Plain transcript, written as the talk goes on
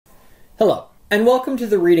Hello, and welcome to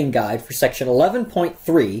the reading guide for section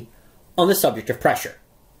 11.3 on the subject of pressure.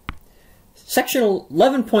 Section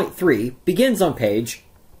 11.3 begins on page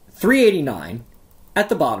 389 at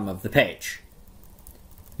the bottom of the page.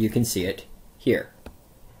 You can see it here.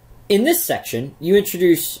 In this section, you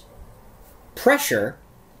introduce pressure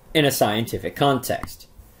in a scientific context.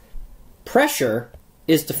 Pressure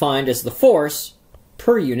is defined as the force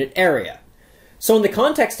per unit area. So in the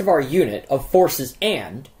context of our unit of forces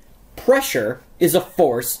and, pressure is a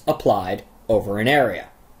force applied over an area.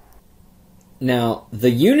 Now, the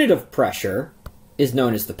unit of pressure is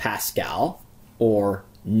known as the Pascal, or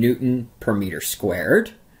Newton per meter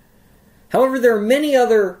squared. However, there are many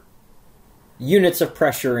other units of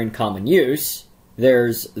pressure in common use.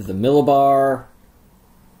 There's the millibar,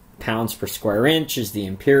 pounds per square inch is the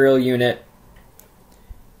imperial unit,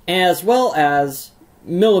 as well as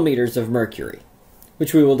millimeters of mercury,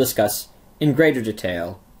 which we will discuss in greater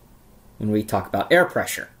detail when we talk about air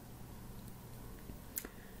pressure.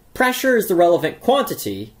 Pressure is the relevant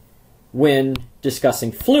quantity when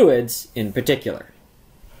discussing fluids in particular.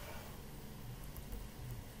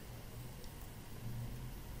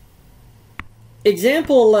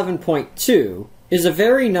 Example 11.2 is a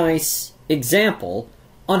very nice example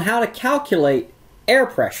on how to calculate air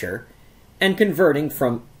pressure and converting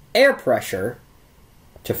from air pressure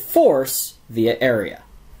to force via area.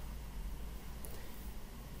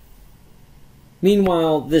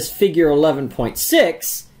 Meanwhile, this figure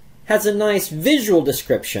 11.6 has a nice visual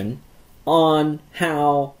description on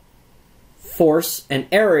how force and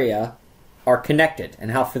area are connected and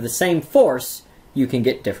how for the same force you can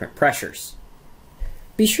get different pressures.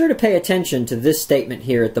 Be sure to pay attention to this statement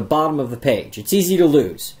here at the bottom of the page. It's easy to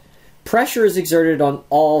lose. Pressure is exerted on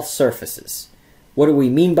all surfaces. What do we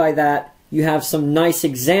mean by that? You have some nice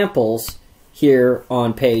examples here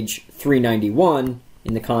on page 391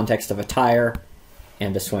 in the context of a tire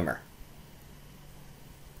and a swimmer.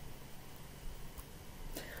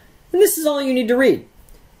 And this is all you need to read.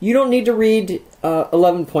 You don't need to read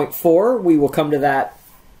 11.4. We will come to that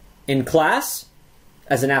in class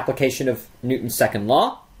as an application of Newton's second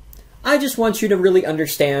law. I just want you to really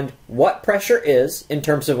understand what pressure is in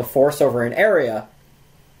terms of a force over an area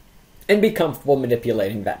and be comfortable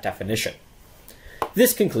manipulating that definition.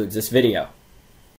 This concludes this video.